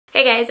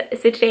Hey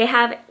guys, so today I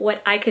have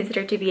what I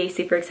consider to be a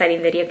super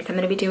exciting video because I'm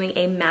going to be doing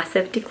a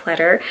massive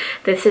declutter.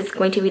 This is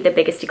going to be the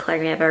biggest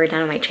decluttering I've ever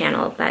done on my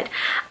channel, but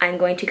I'm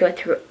going to go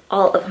through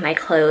all of my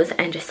clothes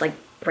and just like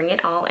bring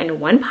it all in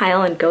one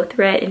pile and go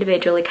through it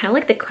individually, kind of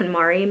like the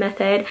Konmari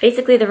method.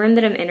 Basically, the room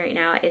that I'm in right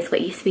now is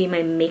what used to be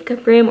my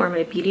makeup room or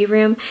my beauty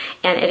room,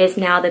 and it is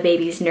now the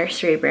baby's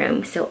nursery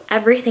room. So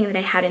everything that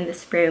I had in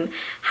this room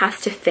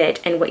has to fit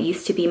in what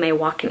used to be my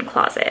walk-in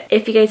closet.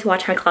 If you guys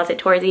watch my closet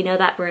tours, you know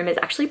that room is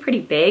actually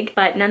pretty big,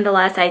 but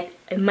nonetheless,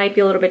 it might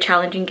be a little bit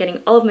challenging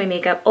getting all of my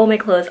makeup, all my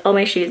clothes, all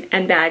my shoes,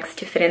 and bags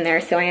to fit in there,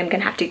 so I am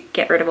gonna have to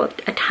get rid of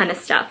a ton of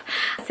stuff.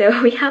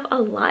 So we have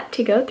a lot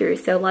to go through,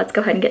 so let's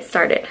go ahead and get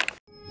started.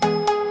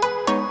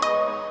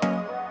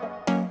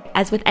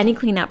 As with any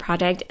clean out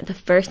project, the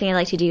first thing I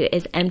like to do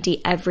is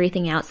empty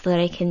everything out so that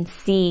I can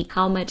see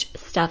how much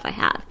stuff I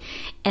have.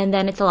 And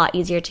then it's a lot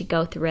easier to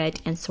go through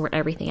it and sort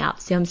everything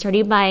out. So I'm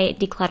starting by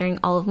decluttering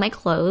all of my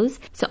clothes.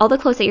 So all the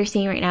clothes that you're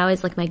seeing right now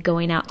is like my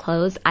going out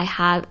clothes. I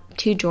have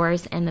 2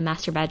 drawers in the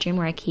master bedroom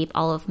where I keep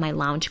all of my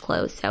lounge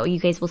clothes. So you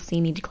guys will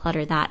see me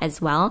declutter that as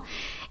well.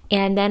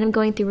 And then I'm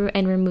going through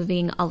and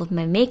removing all of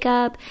my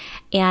makeup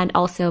and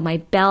also my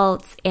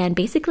belts and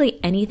basically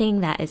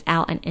anything that is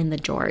out and in the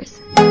drawers.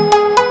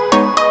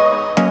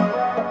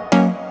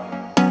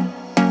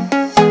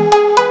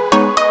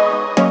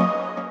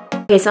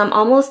 Okay, so I'm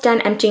almost done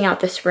emptying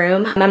out this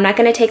room. I'm not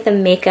gonna take the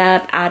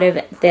makeup out of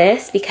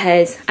this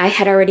because I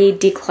had already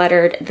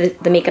decluttered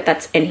the makeup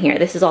that's in here.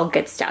 This is all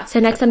good stuff. So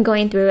next I'm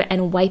going through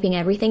and wiping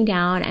everything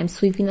down. I'm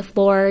sweeping the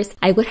floors.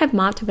 I would have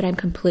mopped, but I'm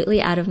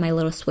completely out of my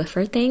little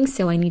Swiffer thing,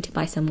 so I need to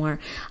buy some more.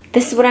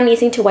 This is what I'm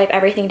using to wipe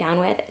everything down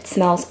with. It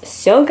smells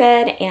so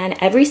good, and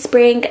every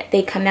spring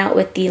they come out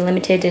with the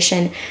limited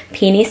edition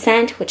peony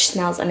scent, which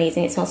smells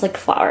amazing. It smells like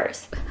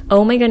flowers.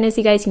 Oh my goodness,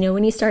 you guys, you know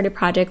when you start a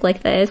project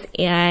like this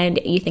and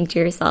you think to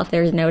yourself,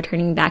 there's no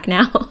turning back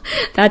now?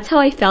 That's how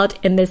I felt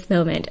in this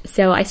moment.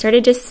 So I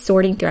started just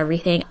sorting through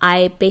everything.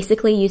 I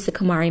basically used the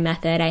Konmari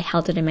method. I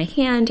held it in my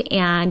hand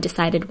and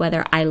decided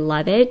whether I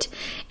love it.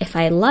 If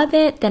I love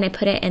it, then I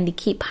put it in the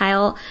keep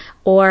pile,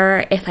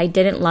 or if I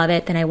didn't love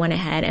it, then I went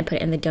ahead and put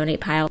it in the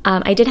donate pile.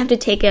 I did have to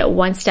take it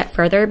one step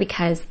further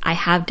because I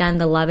have done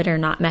the love it or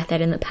not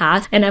method in the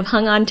past, and I've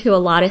hung on to a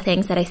lot of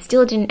things that I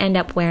still didn't end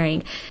up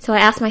wearing. So I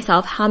asked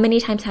myself, how many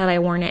times have I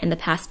worn it in the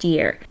past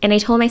year? And I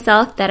told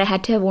myself that I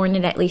had to have worn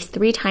it at least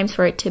 3 times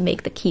for it to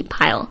make the keep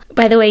pile.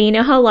 By the way, you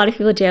know how a lot of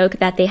people joke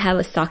that they have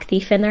a sock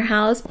thief in their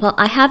house? Well,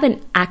 I have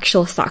an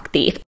actual sock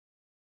thief.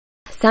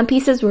 Some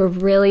pieces were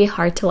really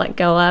hard to let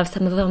go of.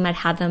 Some of them I'd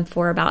had them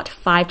for about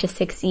 5 to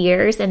 6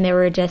 years, and they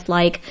were just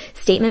like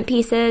statement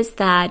pieces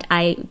that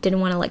I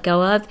didn't want to let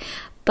go of,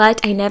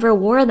 but I never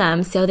wore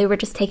them, so they were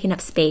just taking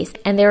up space.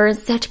 And they were in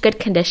such good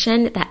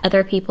condition that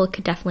other people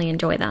could definitely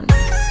enjoy them.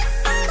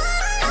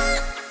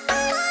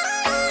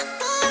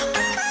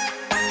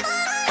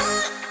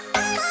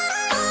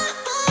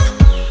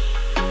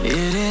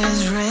 It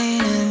is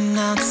raining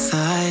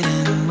outside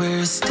and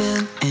we're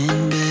still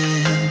in bed.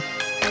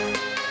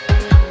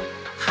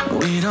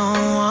 We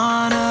don't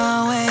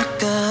wanna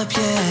wake up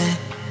yet,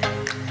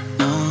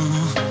 no,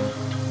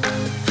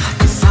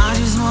 'cause I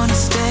just wanna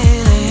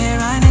stay there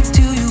right next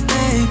to you,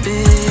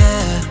 baby,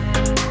 yeah.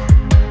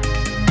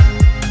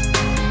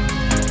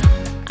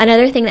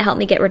 Another thing that helped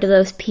me get rid of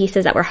those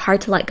pieces that were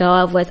hard to let go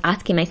of was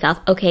asking myself,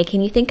 okay, can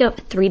you think of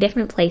 3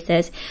 different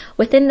places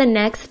within the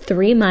next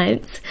 3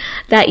 months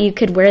that you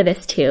could wear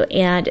this to?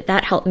 And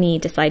that helped me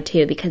decide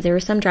too, because there were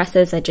some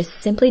dresses that just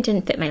simply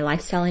didn't fit my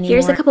lifestyle anymore.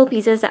 Here's a couple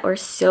pieces that were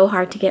so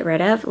hard to get rid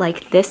of.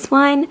 Like this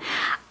one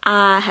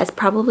has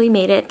probably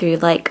made it through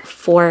like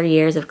 4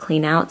 years of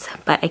clean outs,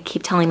 but I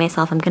keep telling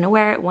myself I'm gonna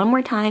wear it one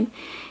more time.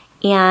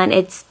 And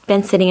it's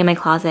been sitting in my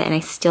closet and I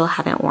still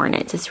haven't worn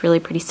it. It's this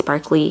really pretty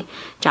sparkly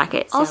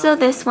jacket. So. Also,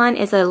 this one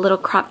is a little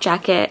crop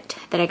jacket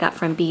that I got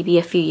from BB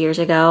a few years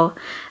ago.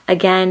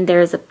 Again,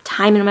 there's a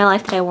time in my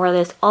life that I wore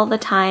this all the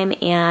time,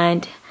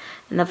 and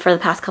for the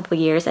past couple of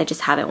years, I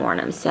just haven't worn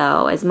them.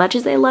 So as much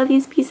as I love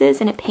these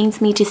pieces and it pains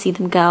me to see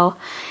them go,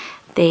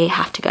 they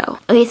have to go.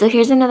 Okay, so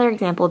here's another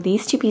example.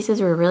 These 2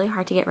 pieces were really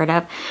hard to get rid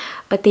of,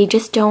 but they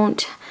just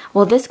don't.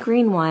 Well, this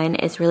green one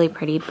is really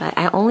pretty, but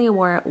I only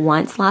wore it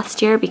once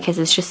last year because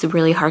it's just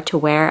really hard to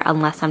wear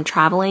unless I'm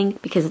traveling,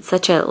 because it's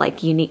such a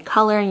like unique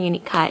color and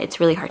unique cut.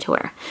 It's really hard to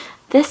wear.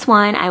 This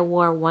one I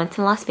wore once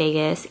in Las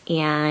Vegas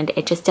and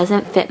it just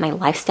doesn't fit my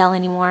lifestyle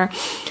anymore.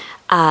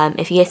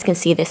 If you guys can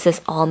see, this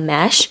is all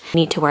mesh. I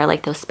need to wear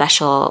like those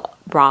special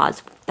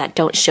bras that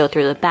don't show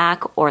through the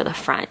back or the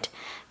front,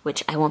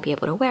 which I won't be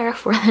able to wear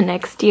for the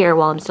next year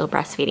while I'm still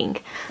breastfeeding.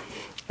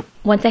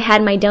 Once I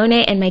had my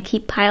donate and my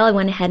keep pile, I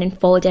went ahead and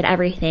folded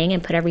everything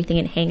and put everything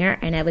in hanger,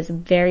 and I was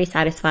very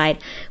satisfied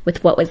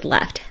with what was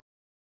left.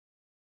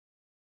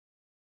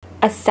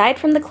 Aside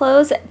from the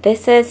clothes,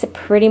 this is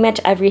pretty much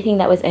everything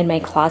that was in my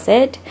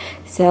closet.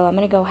 So I'm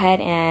gonna go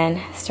ahead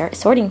and start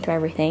sorting through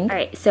everything. All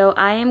right, so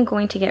I am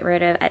going to get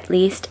rid of at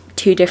least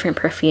 2 different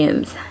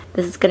perfumes.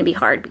 This is gonna be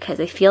hard because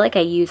I feel like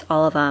I use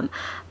all of them.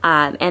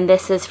 And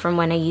this is from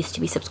when I used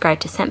to be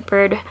subscribed to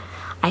Scentbird.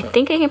 I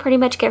think I can pretty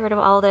much get rid of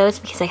all of those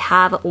because I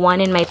have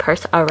one in my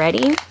purse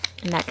already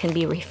and that can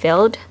be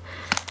refilled.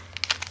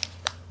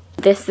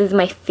 This is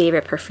my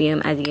favorite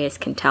perfume, as you guys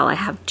can tell. I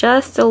have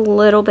just a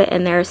little bit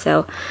in there,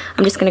 so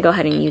I'm just gonna go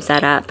ahead and use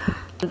that up.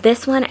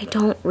 This one I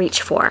don't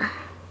reach for,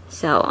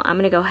 so I'm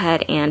gonna go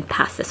ahead and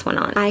pass this one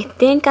on. I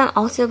think I'm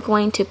also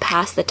going to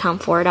pass the Tom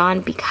Ford on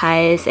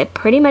because it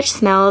pretty much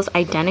smells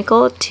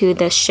identical to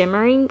the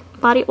shimmering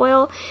body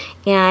oil,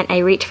 and I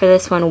reach for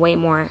this one way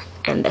more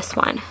than this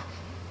one.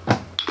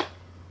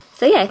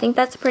 So yeah, I think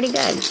that's pretty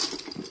good.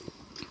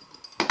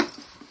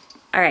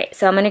 Alright,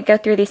 so I'm going to go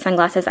through these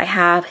sunglasses. I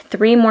have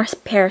 3 more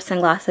pair of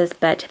sunglasses,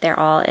 but they're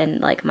all in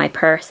like my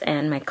purse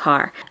and my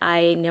car.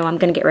 I know I'm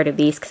going to get rid of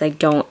these because I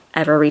don't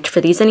ever reach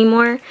for these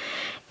anymore.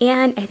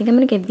 And I think I'm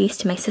going to give these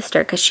to my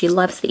sister because she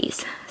loves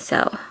these.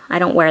 So I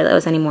don't wear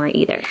those anymore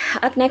either.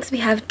 Up next we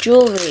have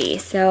jewelry.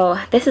 So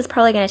this is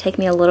probably going to take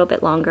me a little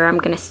bit longer. I'm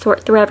going to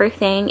sort through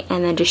everything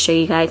and then just show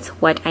you guys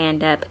what I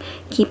end up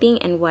keeping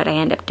and what I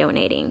end up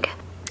donating.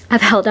 I've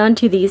held on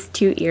to these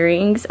 2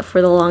 earrings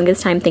for the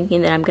longest time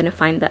thinking that I'm going to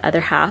find the other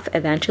half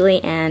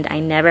eventually, and I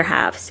never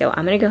have. So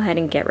I'm going to go ahead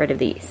and get rid of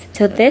these.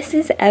 So this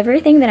is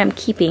everything that I'm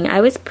keeping. I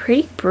was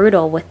pretty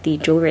brutal with the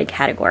jewelry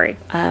category.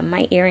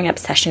 My earring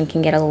obsession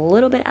can get a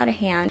little bit out of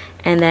hand.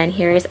 And then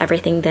here is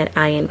everything that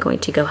I am going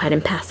to go ahead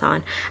and pass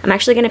on. I'm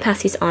actually going to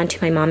pass these on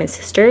to my mom and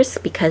sisters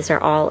because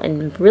they're all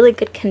in really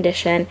good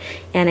condition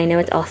and I know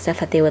it's all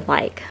stuff that they would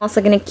like. I'm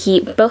also going to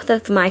keep both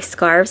of my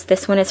scarves.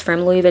 This one is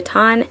from Louis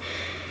Vuitton.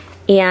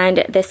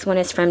 And this one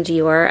is from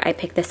Dior. I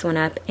picked this one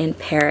up in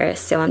Paris,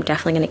 so I'm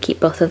definitely going to keep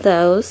both of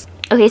those.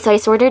 Okay, so I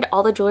sorted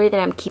all the jewelry that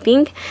I'm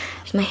keeping.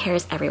 My hair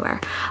is everywhere.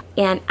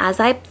 And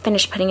as I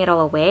finished putting it all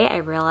away, I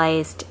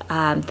realized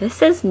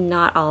this is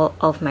not all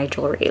of my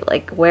jewelry.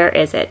 Like, where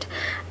is it?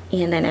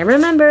 And then I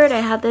remembered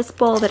I have this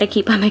bowl that I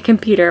keep on my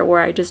computer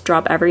where I just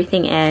drop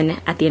everything in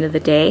at the end of the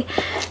day.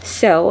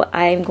 So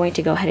I'm going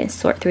to go ahead and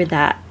sort through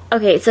that.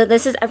 Okay, so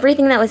this is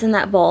everything that was in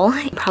that bowl.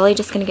 I'm probably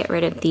just going to get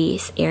rid of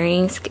these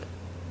earrings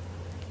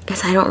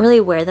because I don't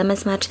really wear them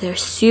as much. They're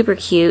super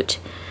cute.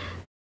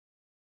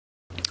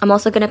 I'm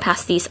also going to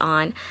pass these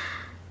on.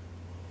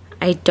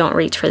 I don't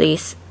reach for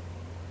these.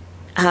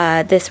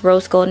 This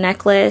rose gold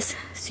necklace,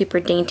 super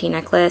dainty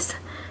necklace.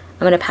 I'm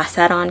going to pass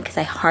that on because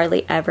I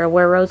hardly ever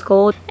wear rose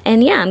gold.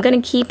 And yeah, I'm going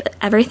to keep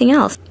everything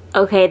else.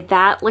 Okay,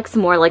 that looks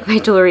more like my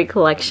jewelry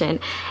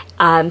collection.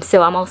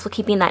 So I'm also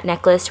keeping that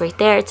necklace right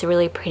there. It's a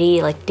really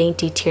pretty, like,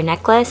 dainty tier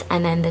necklace.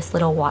 And then this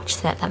little watch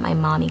set that my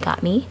mommy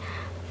got me.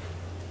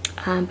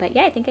 But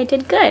yeah, I think I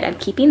did good. I'm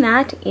keeping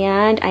that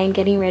and I'm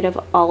getting rid of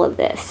all of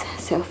this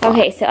so far.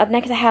 Okay, so up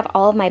next I have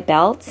all of my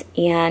belts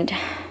and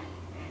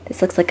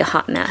this looks like a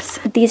hot mess.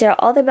 These are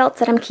all the belts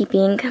that I'm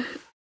keeping.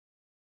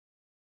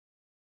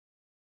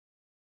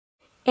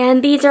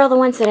 And these are all the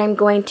ones that I'm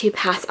going to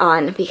pass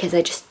on because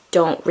I just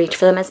don't reach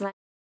for them as much.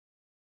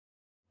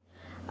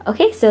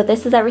 Okay, so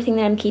this is everything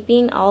that I'm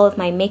keeping. All of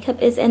my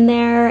makeup is in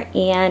there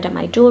and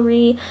my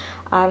jewelry.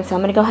 So I'm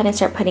going to go ahead and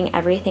start putting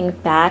everything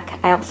back.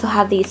 I also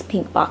have these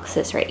pink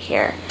boxes right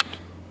here,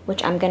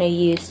 which I'm going to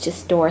use to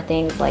store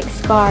things like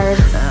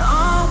scarves.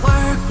 All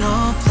work,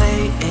 no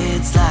play,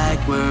 it's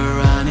like we're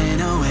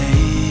running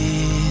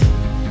away.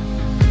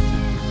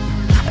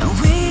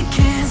 And we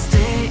can't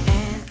stay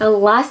in. The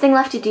last thing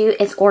left to do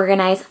is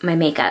organize my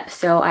makeup.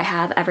 So I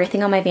have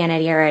everything on my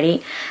vanity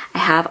already. I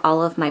have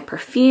all of my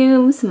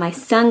perfumes, my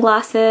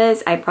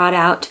sunglasses. I brought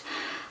out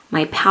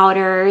my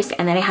powders,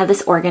 and then I have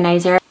this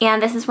organizer. And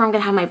this is where I'm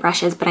gonna have my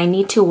brushes, but I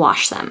need to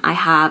wash them. I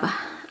have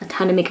a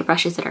ton of makeup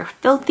brushes that are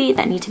filthy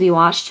that need to be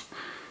washed.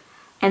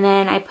 And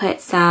then I put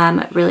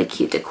some really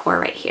cute decor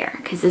right here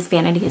because this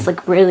vanity is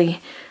like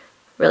really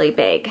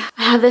big.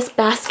 I have this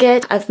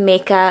basket of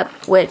makeup,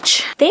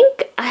 which I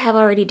think I have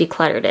already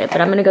decluttered it,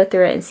 but I'm gonna go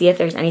through it and see if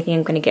there's anything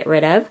I'm gonna get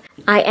rid of.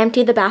 I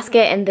emptied the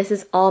basket and this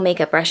is all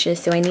makeup brushes,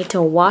 so I need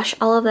to wash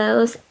all of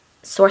those,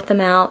 sort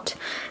them out.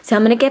 So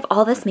I'm gonna give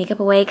all this makeup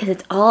away because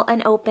it's all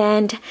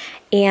unopened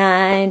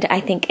and I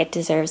think it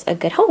deserves a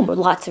good home.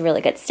 Lots of really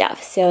good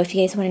stuff. So if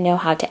you guys want to know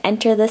how to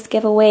enter this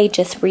giveaway,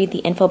 just read the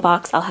info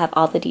box. I'll have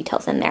all the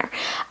details in there.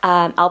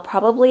 I'll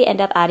probably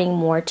end up adding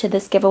more to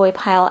this giveaway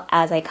pile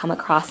as I come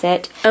across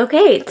it.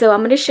 Okay, so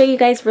I'm going to show you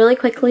guys really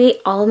quickly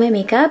all of my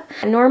makeup.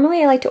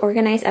 Normally I like to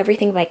organize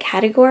everything by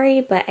category,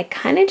 but I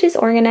kind of just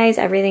organize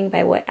everything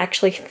by what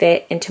actually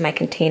fit into my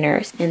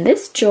containers. In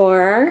this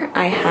drawer,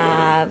 I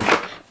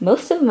have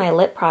most of my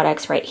lip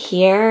products right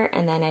here,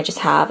 and then I just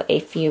have a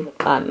few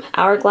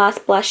Hourglass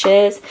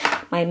blushes,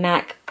 my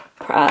MAC,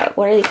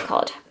 what are these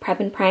called? Prep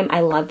and Prime.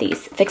 I love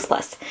these. Fix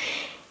Plus.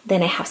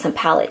 Then I have some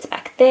palettes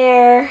back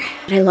there.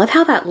 And I love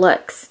how that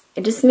looks.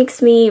 It just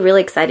makes me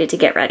really excited to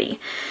get ready.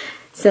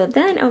 So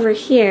then over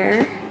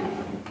here,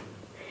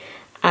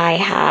 I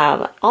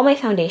have all my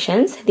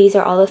foundations. These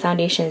are all the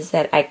foundations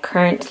that I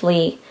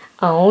currently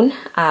own.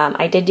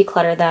 I did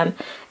declutter them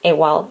a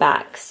while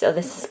back, so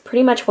this is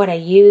pretty much what I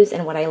use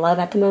and what I love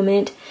at the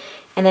moment.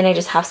 And then I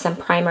just have some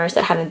primers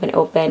that haven't been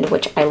opened,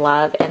 which I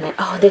love. And then,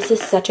 oh, this is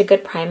such a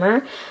good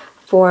primer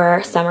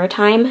for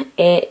summertime.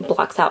 It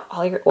blocks out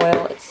all your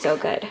oil. It's so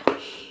good.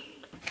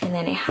 And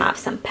then I have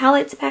some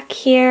palettes back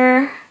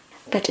here.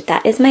 But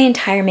that is my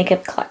entire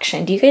makeup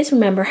collection. Do you guys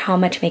remember how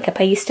much makeup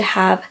I used to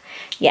have?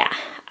 Yeah,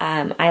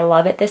 I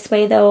love it this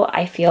way though.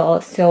 I feel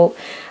so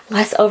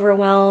less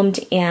overwhelmed,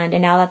 and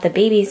now that the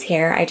baby's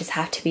here, I just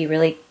have to be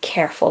really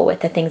careful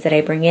with the things that I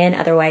bring in.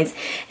 Otherwise,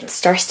 it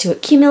starts to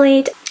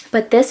accumulate.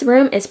 But this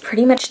room is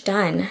pretty much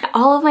done.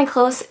 All of my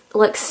clothes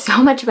look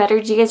so much better.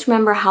 Do you guys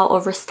remember how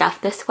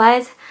overstuffed this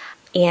was?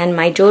 And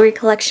my jewelry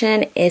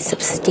collection is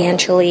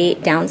substantially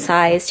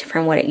downsized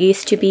from what it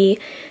used to be.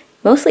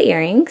 Mostly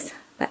earrings,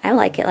 but I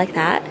like it like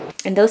that.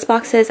 In those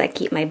boxes, I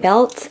keep my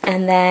belts.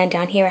 And then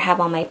down here, I have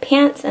all my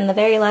pants. And the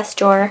very last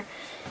drawer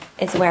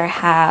is where I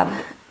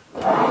have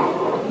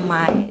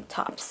my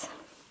tops.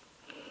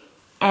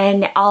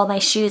 And all my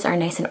shoes are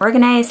nice and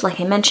organized.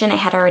 Like I mentioned, I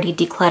had already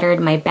decluttered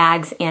my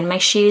bags and my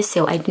shoes,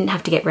 so I didn't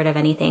have to get rid of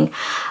anything.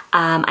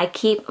 I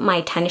keep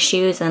my tennis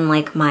shoes and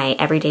like my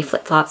everyday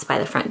flip-flops by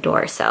the front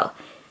door, so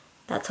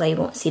that's why you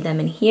won't see them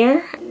in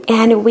here.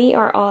 And we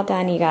are all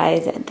done, you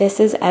guys.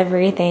 This is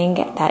everything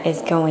that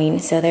is going.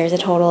 So there's a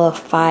total of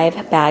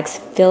 5 bags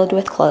filled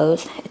with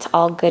clothes. It's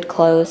all good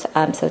clothes,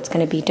 so it's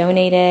gonna be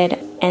donated.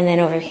 And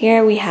then over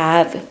here we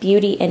have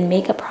beauty and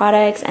makeup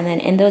products. And then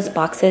in those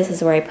boxes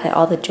is where I put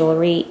all the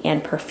jewelry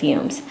and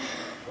perfumes.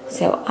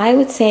 So I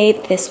would say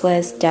this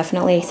was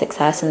definitely a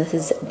success, and this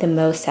is the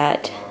most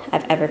that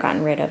I've ever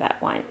gotten rid of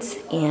at once,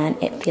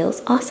 and it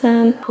feels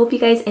awesome. Hope you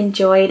guys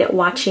enjoyed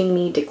watching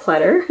me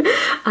declutter.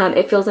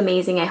 It feels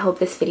amazing. I hope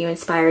this video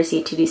inspires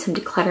you to do some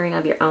decluttering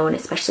of your own,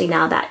 especially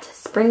now that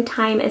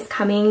springtime is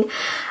coming.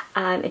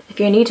 If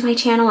you're new to my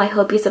channel, I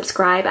hope you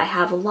subscribe. I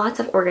have lots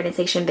of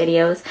organization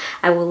videos.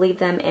 I will leave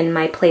them in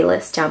my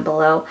playlist down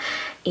below,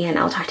 and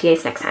I'll talk to you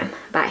guys next time.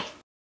 Bye.